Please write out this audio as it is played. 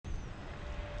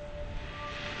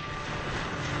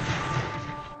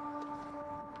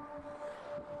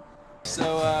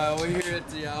We're here at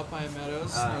the Alpine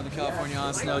Meadows, Northern California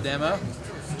on snow demo.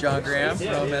 John Graham from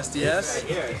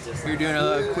SDS. We're doing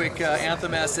a quick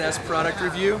Anthem SS product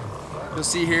review. You'll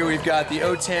see here we've got the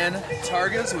 010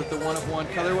 Targas with the one-of-one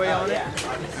colorway on it,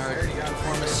 our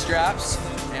performance straps,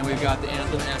 and we've got the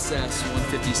Anthem SS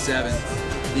 157.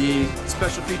 The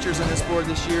special features on this board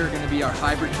this year are going to be our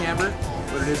hybrid camber.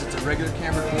 What it is, it's a regular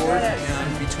camber board,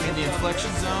 and between the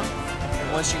inflection zone,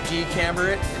 once you decamber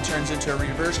it, it turns into a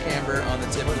reverse camber on the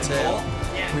tip of the tail.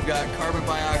 We've got carbon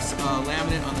biox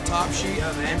laminate on the top sheet,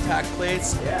 impact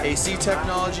plates, AC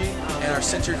technology, and our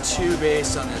center 2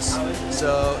 base on this.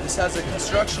 So this has a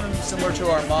construction similar to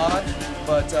our mod,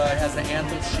 but it has the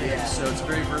Anthem shape, so it's a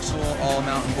very versatile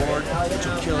all-mountain board, which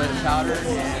will kill it in powder,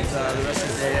 and the rest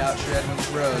of the day out shredding with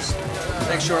the bros.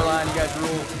 Thanks, Shoreline, you guys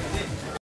rule.